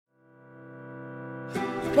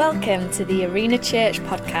Welcome to the Arena Church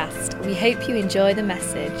podcast. We hope you enjoy the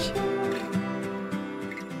message.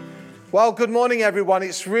 Well, good morning, everyone.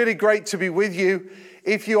 It's really great to be with you.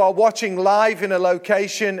 If you are watching live in a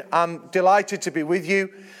location, I'm delighted to be with you.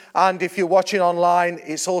 And if you're watching online,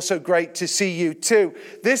 it's also great to see you too.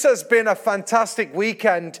 This has been a fantastic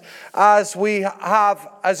weekend as we have,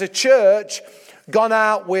 as a church, gone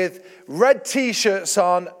out with red t-shirts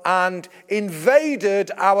on and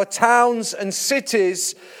invaded our towns and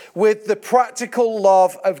cities with the practical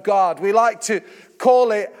love of God. We like to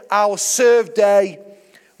call it our Serve Day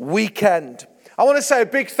weekend. I want to say a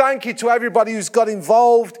big thank you to everybody who's got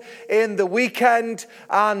involved in the weekend,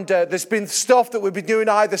 and there's been stuff that we've been doing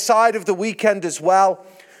either side of the weekend as well.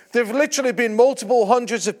 There have literally been multiple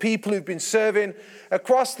hundreds of people who've been serving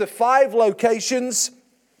across the 5 locations.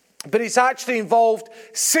 But it's actually involved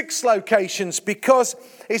 6 locations because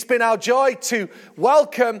it's been our joy to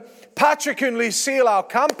welcome Patrick and Lucille, our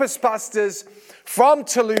campus pastors from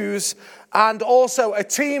Toulouse, and also a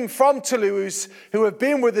team from Toulouse who have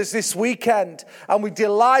been with us this weekend. And we're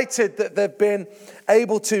delighted that they've been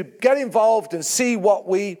able to get involved and see what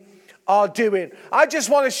we are doing. I just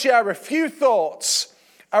want to share a few thoughts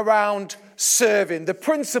around serving, the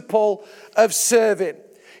principle of serving.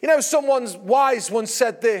 You know, someone wise once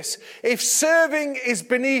said this: if serving is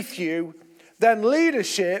beneath you, then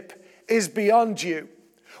leadership is beyond you.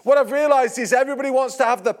 What I've realized is everybody wants to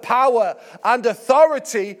have the power and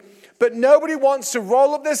authority, but nobody wants to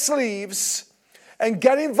roll up their sleeves and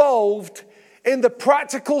get involved in the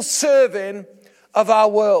practical serving of our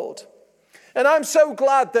world. And I'm so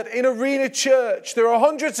glad that in Arena Church, there are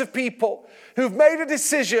hundreds of people who've made a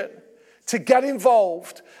decision to get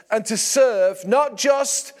involved and to serve not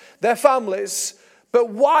just their families, but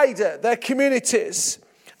wider, their communities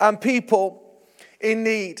and people in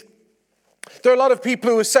need. There are a lot of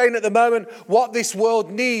people who are saying at the moment what this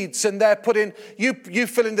world needs, and they're putting, you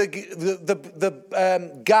fill in the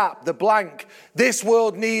gap, the blank. This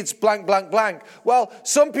world needs blank, blank, blank. Well,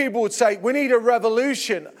 some people would say we need a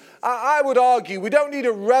revolution. I would argue we don't need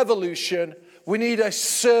a revolution, we need a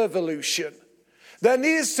servolution. There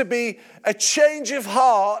needs to be a change of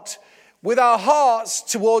heart with our hearts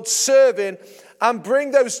towards serving, and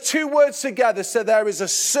bring those 2 words together so there is a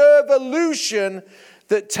servolution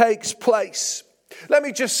that takes place. Let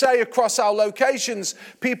me just say, across our locations,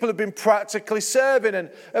 people have been practically serving.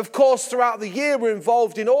 And of course, throughout the year, we're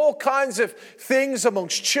involved in all kinds of things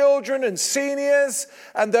amongst children and seniors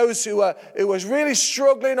and those who are really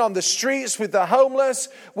struggling on the streets with the homeless.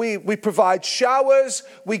 We provide showers.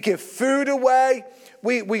 We give food away.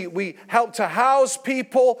 We help to house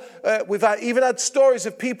people. We've even had stories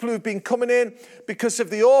of people who've been coming in because of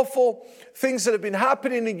the awful things that have been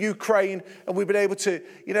happening in Ukraine, and we've been able to,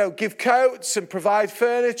 give coats and provide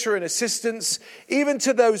furniture and assistance, even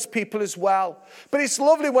to those people as well. But it's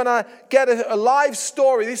lovely when I get a live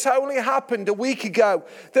story. This only happened a week ago.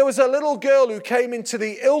 There was a little girl who came into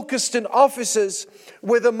the Ilkeston offices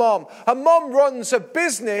with a mom. Her mom runs a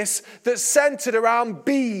business that's centered around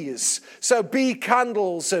bees. So bee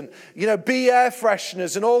candles and, bee air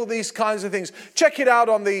fresheners and all these kinds of things. Check it out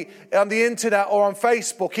on the internet or on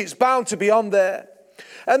Facebook. It's bound to be on there.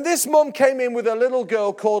 And this mum came in with a little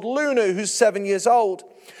girl called Luna, who's 7 years old.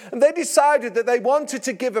 And they decided that they wanted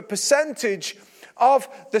to give a percentage of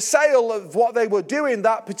the sale of what they were doing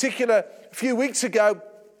that particular few weeks ago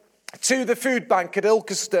to the food bank at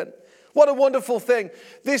Ilkeston. What a wonderful thing.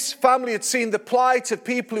 This family had seen the plight of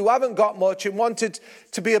people who haven't got much and wanted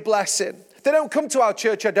to be a blessing. They don't come to our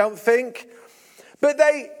church, I don't think. But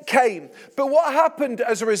they came. But what happened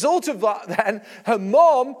as a result of that then, her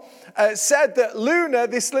mom said that Luna,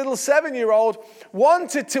 this little 7-year-old,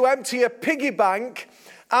 wanted to empty a piggy bank,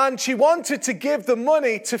 and she wanted to give the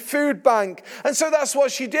money to food bank. And so that's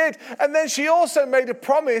what she did. And then she also made a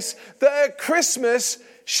promise that at Christmas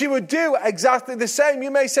she would do exactly the same.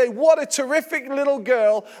 You may say, what a terrific little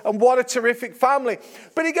girl and what a terrific family.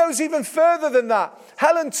 But it goes even further than that.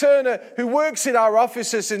 Helen Turner, who works in our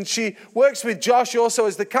offices, and she works with Josh also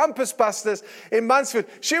as the campus pastors in Mansfield,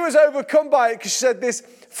 she was overcome by it because she said this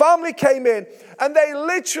family came in and they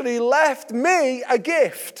literally left me a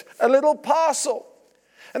gift, a little parcel.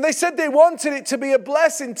 And they said they wanted it to be a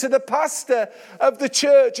blessing to the pastor of the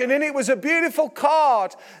church. And in it was a beautiful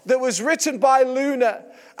card that was written by Luna,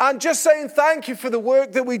 and just saying thank you for the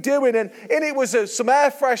work that we're doing. And in it was some air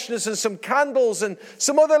fresheners and some candles and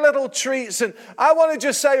some other little treats. And I want to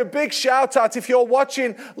just say a big shout out if you're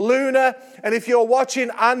watching Luna, and if you're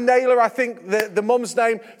watching Ann Naylor, I think the mum's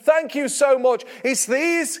name. Thank you so much. It's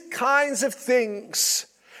these kinds of things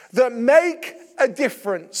that make a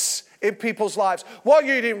difference in people's lives. What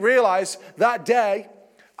you didn't realize that day,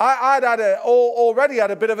 I'd already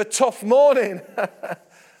had a bit of a tough morning.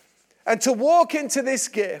 And to walk into this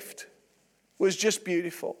gift was just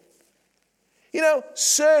beautiful. You know,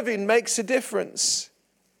 serving makes a difference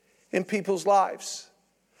in people's lives.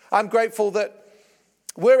 I'm grateful that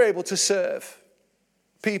we're able to serve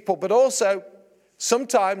people, but also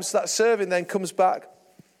sometimes that serving then comes back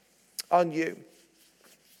on you.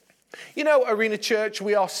 You know, Arena Church,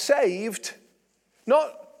 we are saved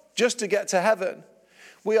not just to get to heaven.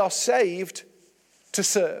 We are saved to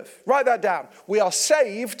serve. Write that down. We are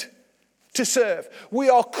saved to serve. We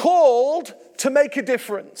are called to make a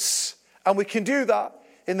difference. And we can do that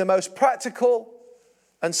in the most practical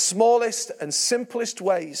and smallest and simplest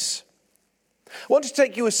ways. I want to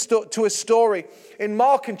take you to a story in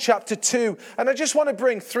Mark in chapter 2. And I just want to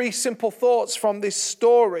bring 3 simple thoughts from this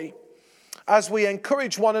story as we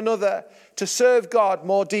encourage one another to serve God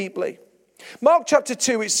more deeply. Mark chapter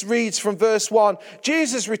 2, it reads from verse 1.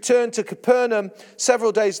 Jesus returned to Capernaum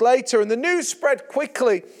several days later, and the news spread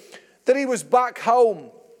quickly that he was back home.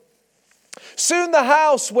 Soon the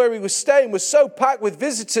house where he was staying was so packed with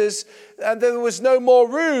visitors, and there was no more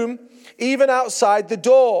room even outside the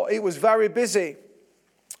door. It was very busy.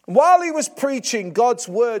 While he was preaching God's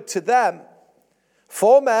word to them,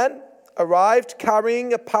 4 men arrived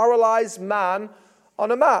carrying a paralyzed man on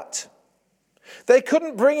a mat. They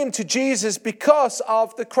couldn't bring him to Jesus because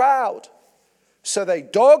of the crowd. So they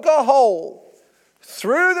dug a hole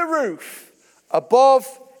through the roof above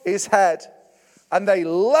his head, and they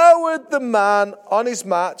lowered the man on his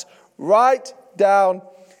mat right down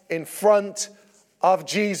in front of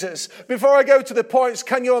Jesus. Before I go to the points,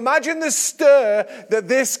 can you imagine the stir that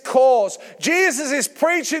this caused? Jesus is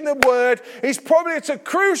preaching the word. He's probably at a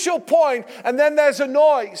crucial point, and then there's a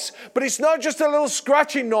noise. But it's not just a little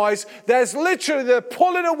scratching noise. There's literally the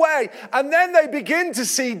pulling away, and then they begin to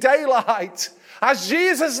see daylight. As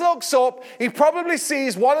Jesus looks up, he probably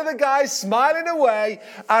sees one of the guys smiling away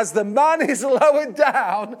as the man is lowered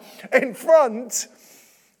down in front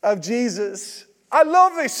of Jesus. I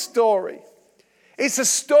love this story. It's a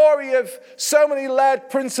story of so many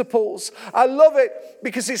layered principles. I love it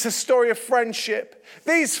because it's a story of friendship.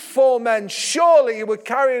 These 4 men, surely who were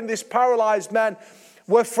carrying this paralyzed man,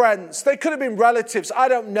 were friends. They could have been relatives, I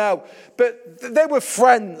don't know. But they were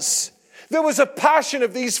friends. There was a passion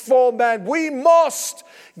of these 4 men. We must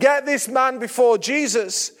get this man before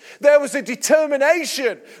Jesus. There was a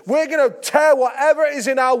determination. We're going to tear whatever is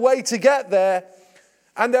in our way to get there.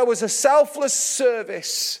 And there was a selfless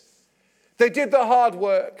service. They did the hard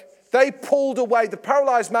work. They pulled away. The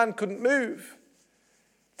paralyzed man couldn't move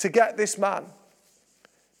to get this man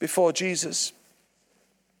before Jesus.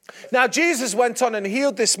 Now, Jesus went on and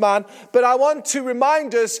healed this man, but I want to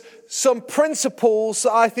remind us some principles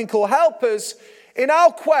that I think will help us in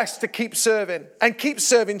our quest to keep serving and keep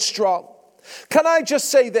serving strong. Can I just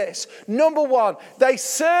say this? Number 1, they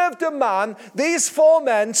served a man, these 4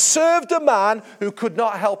 men served a man who could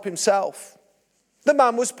not help himself. The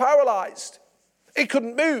man was paralyzed. He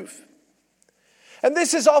couldn't move. And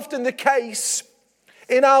this is often the case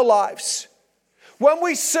in our lives. When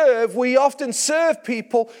we serve, we often serve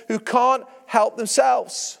people who can't help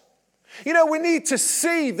themselves. You know, we need to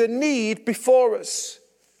see the need before us.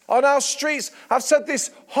 On our streets, I've said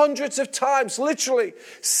this hundreds of times, literally.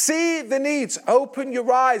 See the needs. Open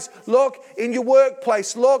your eyes. Look in your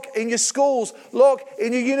workplace. Look in your schools. Look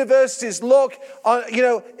in your universities. Look,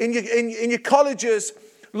 in your colleges.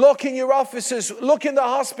 Look in your offices. Look in the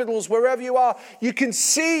hospitals, wherever you are. You can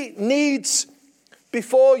see needs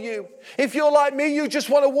before you. If you're like me, you just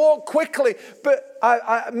want to walk quickly. But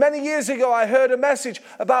many years ago, I heard a message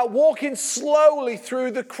about walking slowly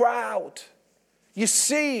through the crowd. You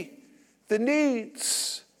see the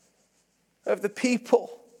needs of the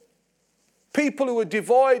people. People who are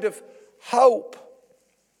devoid of hope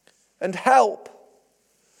and help.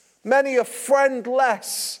 Many are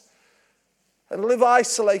friendless and live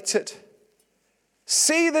isolated.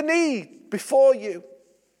 See the need before you.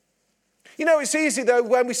 You know, it's easy though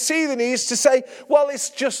when we see the needs to say, well, it's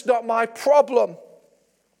just not my problem.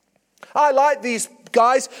 I like these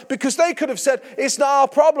guys because they could have said, it's not our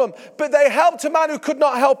problem. But they helped a man who could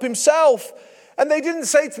not help himself. And they didn't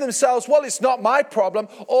say to themselves, well, it's not my problem.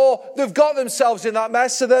 Or they've got themselves in that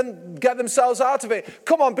mess, so then get themselves out of it.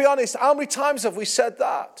 Come on, be honest. How many times have we said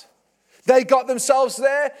that? They got themselves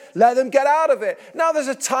there, let them get out of it. Now, there's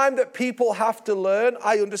a time that people have to learn.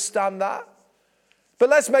 I understand that. But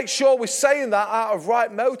let's make sure we're saying that out of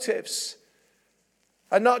right motives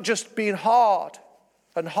and not just being hard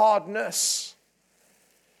and hardness.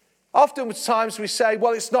 Oftentimes we say,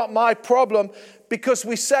 well, it's not my problem, because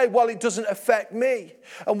we say, well, it doesn't affect me.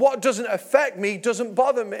 And what doesn't affect me doesn't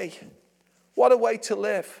bother me. What a way to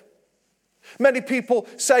live. Many people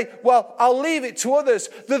say, well, I'll leave it to others.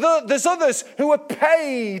 There's others who are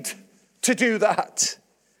paid to do that.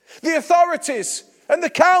 The authorities and the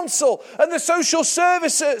council and the social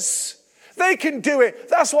services, they can do it.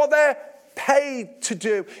 That's what they're paid to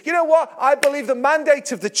do. You know what? I believe the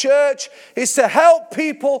mandate of the church is to help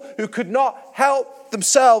people who could not help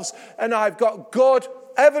themselves. And I've got good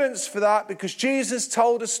evidence for that, because Jesus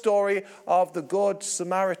told a story of the Good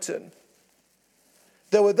Samaritan.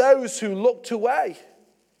 There were those who looked away.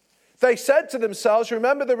 They said to themselves,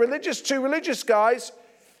 remember the two religious guys,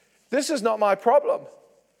 this is not my problem.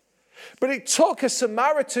 But it took a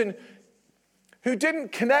Samaritan who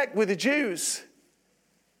didn't connect with the Jews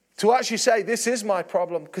to actually say, this is my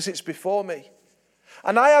problem because it's before me.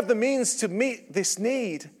 And I have the means to meet this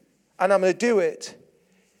need, and I'm going to do it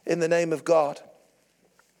in the name of God.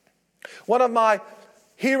 One of my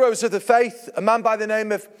heroes of the faith, a man by the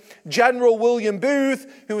name of General William Booth,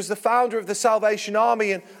 who was the founder of the Salvation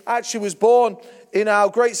Army and actually was born in our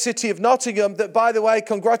great city of Nottingham. That, by the way,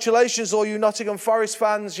 congratulations all you Nottingham Forest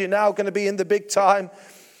fans, you're now going to be in the big time.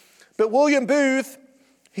 But William Booth,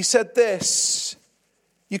 he said this: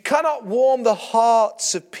 you cannot warm the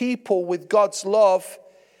hearts of people with God's love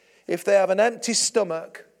if they have an empty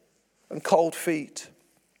stomach and cold feet.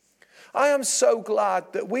 I am so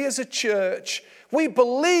glad that we as a church, we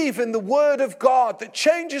believe in the Word of God that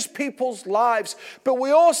changes people's lives, but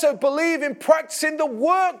we also believe in practicing the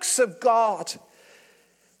works of God,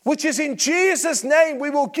 which is in Jesus' name we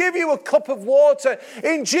will give you a cup of water.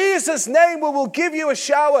 In Jesus' name we will give you a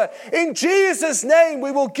shower. In Jesus' name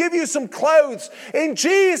we will give you some clothes. In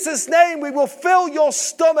Jesus' name we will fill your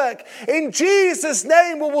stomach. In Jesus'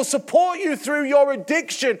 name we will support you through your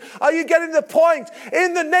addiction. Are you getting the point?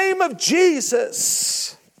 In the name of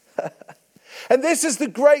Jesus. And this is the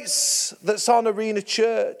grace that's on Arena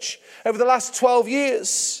Church. Over the last 12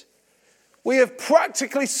 years, we have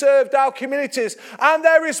practically served our communities, and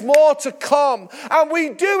there is more to come. And we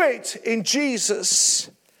do it in Jesus'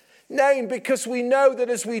 name, because we know that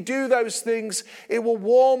as we do those things, it will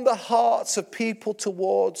warm the hearts of people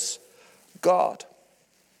towards God.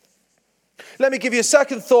 Let me give you a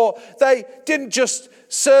second thought. They didn't just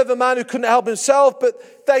serve a man who couldn't help himself,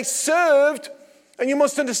 but they served, and you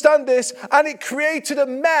must understand this, and it created a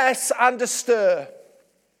mess and a stir.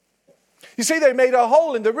 You see, they made a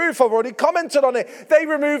hole in the roof. I've already commented on it. They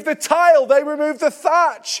removed the tile. They removed the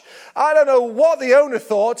thatch. I don't know what the owner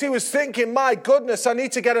thought. He was thinking, my goodness, I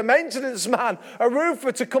need to get a maintenance man, a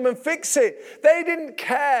roofer to come and fix it. They didn't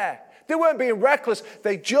care. They weren't being reckless.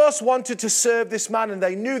 They just wanted to serve this man, and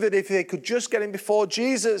they knew that if they could just get him before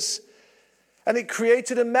Jesus. And it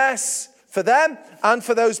created a mess for them and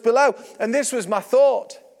for those below. And this was my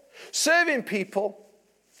thought. Serving people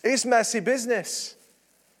is messy business.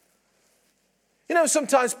 You know,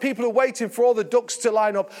 sometimes people are waiting for all the ducks to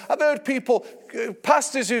line up. I've heard people,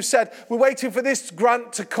 pastors who've said, we're waiting for this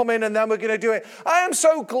grant to come in and then we're going to do it. I am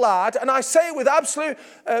so glad, and I say it with absolute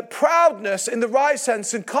proudness in the right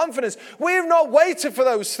sense and confidence. We have not waited for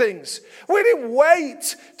those things. We didn't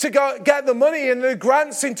wait to go get the money and the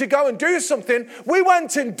grants in to go and do something. We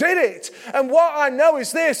went and did it. And what I know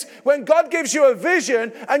is this: when God gives you a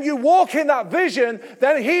vision and you walk in that vision,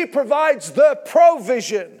 then He provides the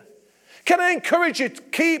provision. Can I encourage you to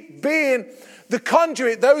keep being the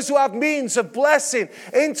conduit, those who have means of blessing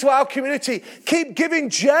into our community? Keep giving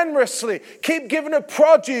generously. Keep giving a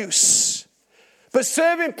produce. But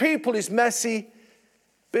serving people is messy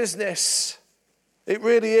business. It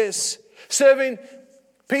really is. Serving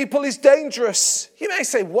people is dangerous. You may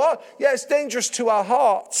say, what? Yeah, it's dangerous to our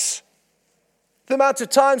hearts. The amount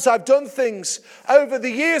of times I've done things over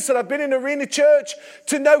the years that I've been in Arena Church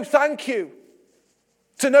to no thank you,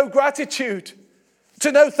 to no gratitude,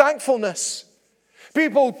 to no thankfulness.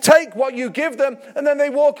 People take what you give them and then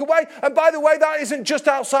they walk away. And by the way, that isn't just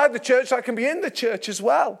outside the church, that can be in the church as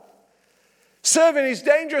well. Serving is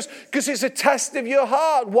dangerous because it's a test of your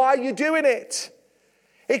heart. Why are you doing it?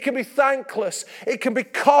 It can be thankless. It can be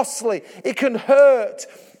costly. It can hurt.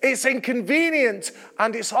 It's inconvenient,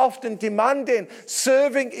 and it's often demanding.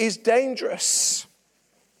 Serving is dangerous.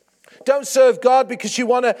 Don't serve God because you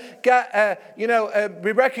want to get,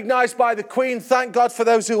 be recognized by the Queen. Thank God for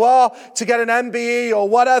those who are, to get an MBE or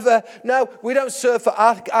whatever. No, we don't serve for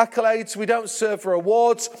accolades. We don't serve for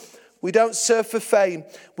awards. We don't serve for fame.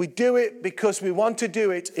 We do it because we want to do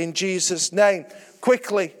it in Jesus' name.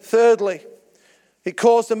 Quickly, thirdly, It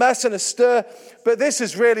caused a mess and a stir, but this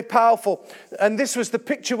is really powerful. And this was the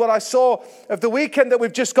picture what I saw of the weekend that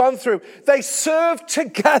we've just gone through. They served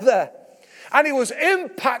together, and it was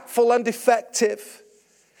impactful and effective.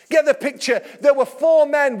 Get the picture. There were 4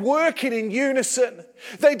 men working in unison.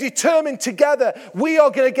 They determined together, we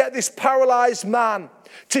are going to get this paralyzed man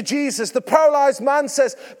to Jesus. The paralyzed man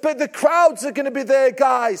says, but the crowds are going to be there,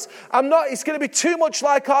 guys. It's going to be too much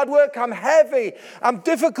like hard work. I'm heavy. I'm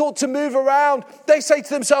difficult to move around. They say to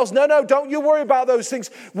themselves, no, don't you worry about those things.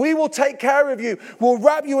 We will take care of you. We'll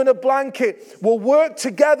wrap you in a blanket. We'll work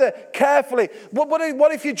together carefully.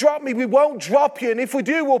 What if you drop me? We won't drop you. And if we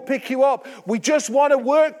do, we'll pick you up. We just want to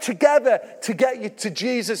work together to get you to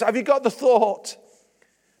Jesus. Have you got the thought?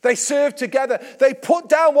 They served together. They put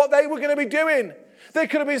down what they were going to be doing. They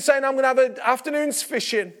could have been saying, I'm going to have an afternoon's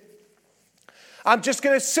fishing. I'm just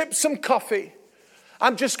going to sip some coffee.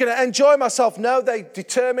 I'm just going to enjoy myself. No, they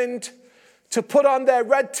determined to put on their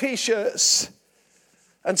red t-shirts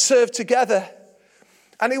and serve together.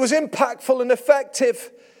 And it was impactful and effective.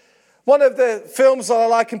 One of the films that I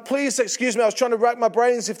like, and please excuse me, I was trying to rack my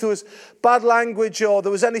brains if there was bad language or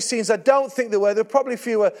there was any scenes. I don't think there were. There were probably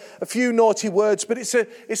a few naughty words, but it's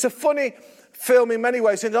a funny film in many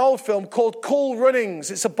ways. It's an old film called Cool Runnings.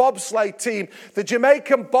 It's a bobsleigh team, the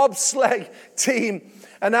Jamaican bobsleigh team.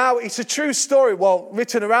 And now it's a true story,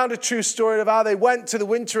 written around a true story of how they went to the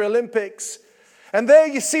Winter Olympics. And there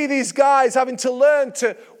you see these guys having to learn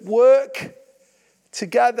to work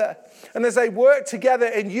together. And as they worked together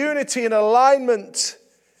in unity and alignment,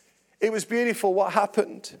 it was beautiful what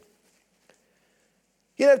happened.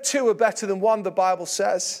 2 are better than 1, the Bible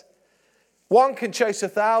says. 1 can chase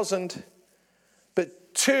 1,000,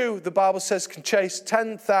 but 2, the Bible says, can chase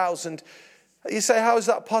 10,000. You say, how is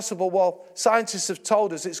that possible? Well, scientists have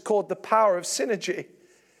told us it's called the power of synergy.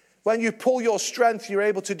 When you pull your strength, you're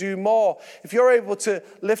able to do more. If you're able to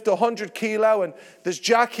lift 100 kilo, and there's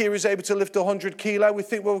Jack here who's able to lift 100 kilo, we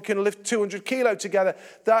think, we can lift 200 kilo together.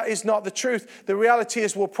 That is not the truth. The reality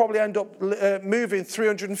is we'll probably end up moving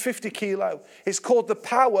 350 kilo. It's called the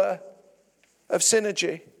power of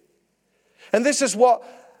synergy. And this is what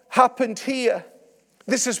happened here.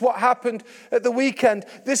 This is what happened at the weekend.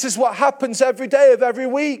 This is what happens every day of every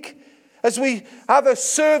week. As we have a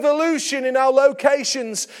servolution in our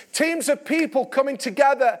locations, teams of people coming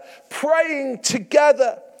together, praying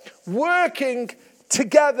together, working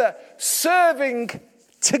together, serving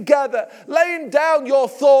together, laying down your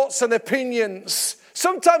thoughts and opinions.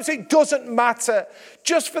 Sometimes it doesn't matter.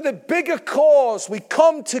 Just for the bigger cause, we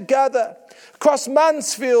come together across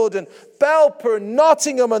Mansfield and Belper and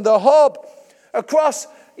Nottingham and the Hub, across,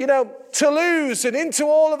 Toulouse and into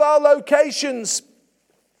all of our locations.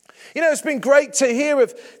 It's been great to hear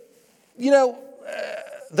of,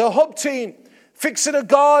 the Hub team fixing a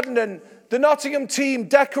garden and the Nottingham team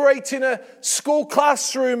decorating a school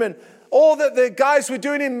classroom and all that the guys were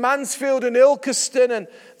doing in Mansfield and Ilkeston and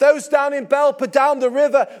those down in Belper, down the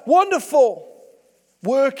river. Wonderful.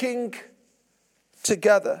 Working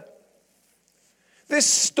together. This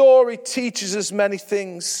story teaches us many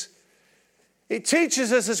things. It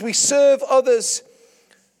teaches us as we serve others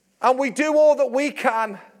and we do all that we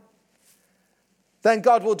can, then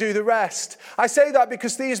God will do the rest. I say that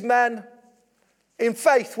because these men in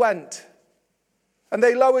faith went and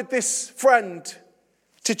they lowered this friend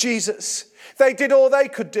to Jesus. They did all they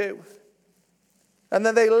could do. And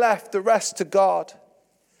then they left the rest to God.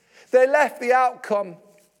 They left the outcome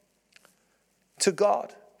to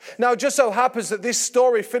God. Now, it just so happens that this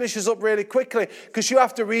story finishes up really quickly because you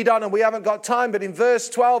have to read on and we haven't got time. But in verse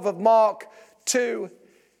 12 of Mark 2,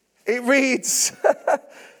 it reads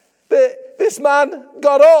that this man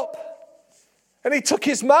got up and he took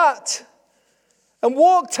his mat and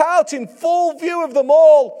walked out in full view of them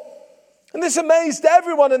all. And this amazed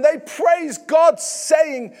everyone and they praised God,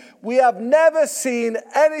 saying, we have never seen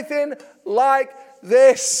anything like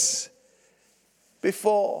this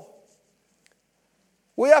before.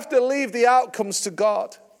 We have to leave the outcomes to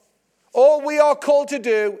God. All we are called to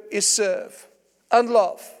do is serve and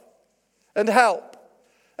love and help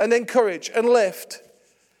and encourage and lift.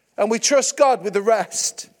 And we trust God with the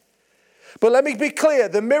rest. But let me be clear,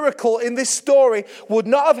 the miracle in this story would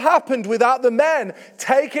not have happened without the men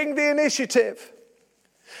taking the initiative.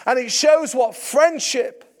 And it shows what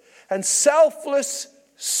friendship and selfless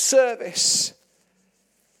service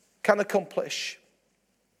can accomplish.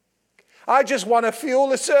 I just want to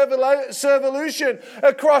fuel a servolution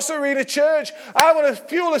across Arena Church. I want to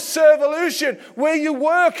fuel a servolution where you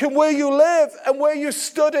work and where you live and where you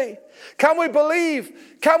study. Can we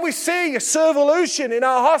believe? Can we see a servolution in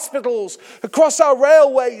our hospitals, across our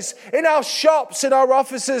railways, in our shops, in our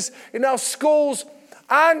offices, in our schools,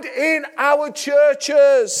 and in our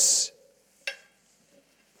churches?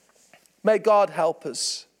 May God help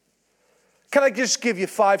us. Can I just give you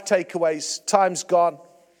 5 takeaways? Time's gone.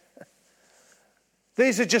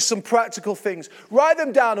 These are just some practical things. Write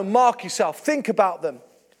them down and mark yourself. Think about them.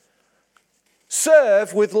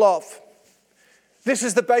 Serve with love. This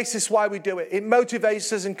is the basis why we do it. It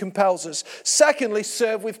motivates us and compels us. Secondly,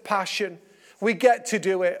 serve with passion. We get to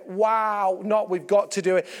do it. Wow, not we've got to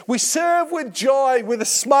do it. We serve with joy, with a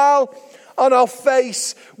smile on our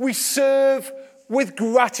face. We serve with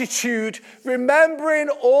gratitude, remembering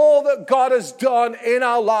all that God has done in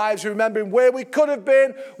our lives, remembering where we could have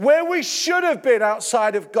been, where we should have been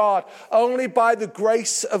outside of God, only by the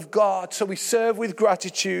grace of God. So we serve with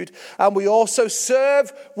gratitude, and we also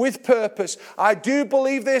serve with purpose. I do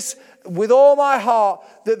believe this with all my heart,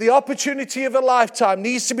 that the opportunity of a lifetime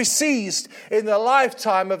needs to be seized in the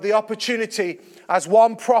lifetime of the opportunity, as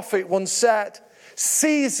one prophet once said,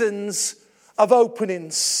 seasons of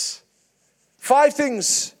openings. 5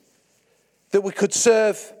 things that we could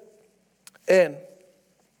serve in.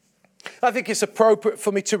 I think it's appropriate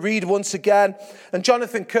for me to read once again. And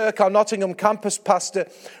Jonathan Kirk, our Nottingham campus pastor,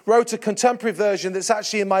 wrote a contemporary version that's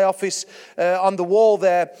actually in my office on the wall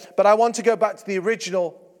there. But I want to go back to the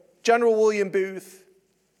original. General William Booth.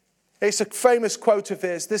 It's a famous quote of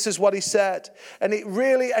his. This is what he said. And it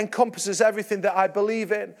really encompasses everything that I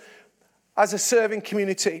believe in as a serving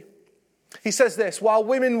community. He says this: while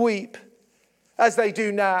women weep, as they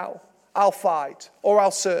do now, I'll fight or I'll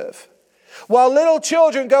serve. While little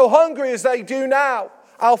children go hungry as they do now,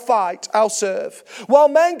 I'll fight, I'll serve. While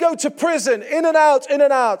men go to prison, in and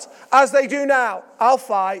out, as they do now, I'll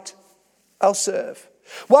fight, I'll serve.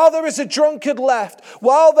 While there is a drunkard left,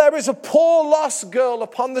 while there is a poor lost girl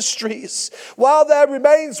upon the streets, while there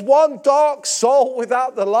remains one dark soul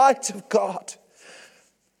without the light of God,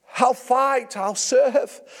 I'll fight, I'll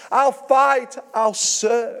serve. I'll fight, I'll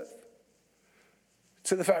serve.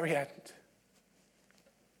 To the very end.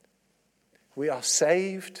 We are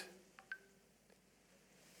saved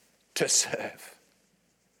to serve.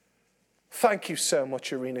 Thank you so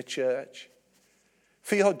much, Arena Church,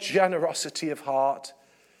 for your generosity of heart,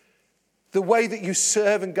 the way that you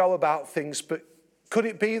serve and go about things. But could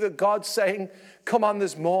it be that God's saying, come on,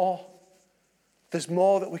 there's more. There's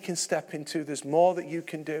more that we can step into. There's more that you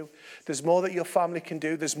can do. There's more that your family can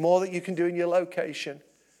do. There's more that you can do in your location.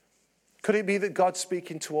 Could it be that God's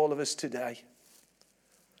speaking to all of us today?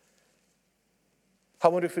 I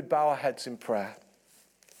wonder if we'd bow our heads in prayer.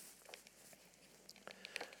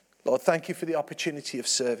 Lord, thank you for the opportunity of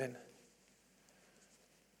serving.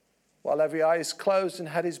 While every eye is closed and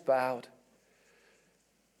head is bowed,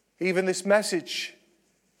 even this message,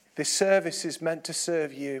 this service is meant to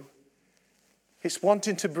serve you. It's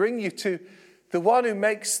wanting to bring you to the one who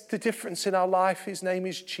makes the difference in our life. His name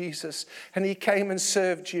is Jesus. And he came and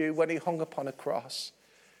served you when he hung upon a cross.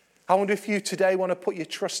 I wonder if you today want to put your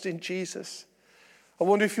trust in Jesus. I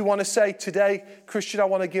wonder if you want to say today, Christian, I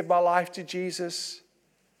want to give my life to Jesus.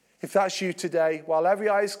 If that's you today, while every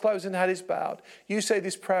eye is closed and head is bowed, you say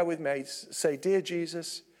this prayer with me. Say, dear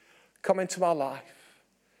Jesus, come into my life.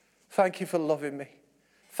 Thank you for loving me.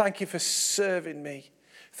 Thank you for serving me.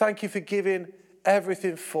 Thank you for giving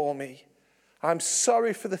everything for me. I'm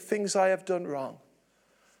sorry for the things I have done wrong.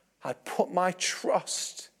 I put my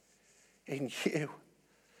trust in you.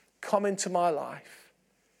 Come into my life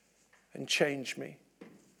and change me.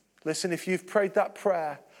 Listen, if you've prayed that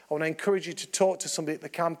prayer, I want to encourage you to talk to somebody at the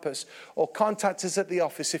campus or contact us at the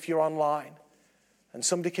office if you're online. And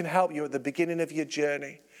somebody can help you at the beginning of your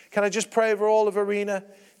journey. Can I just pray over all of Arena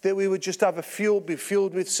that we would just have be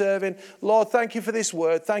fueled with serving? Lord, thank you for this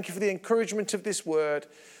word. Thank you for the encouragement of this word.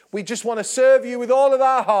 We just want to serve you with all of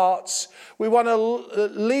our hearts. We want to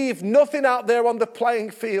leave nothing out there on the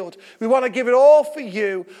playing field. We want to give it all for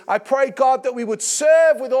you. I pray, God, that we would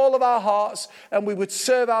serve with all of our hearts and we would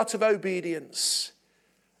serve out of obedience.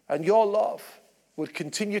 And your love would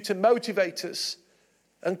continue to motivate us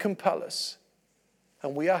and compel us.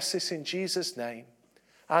 And we ask this in Jesus' name.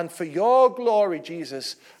 And for your glory,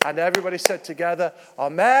 Jesus. And everybody said together,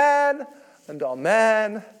 amen and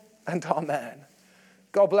amen and amen.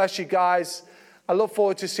 God bless you guys. I look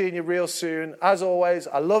forward to seeing you real soon. As always,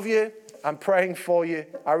 I love you. I'm praying for you.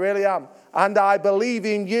 I really am. And I believe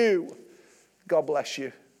in you. God bless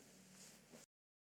you.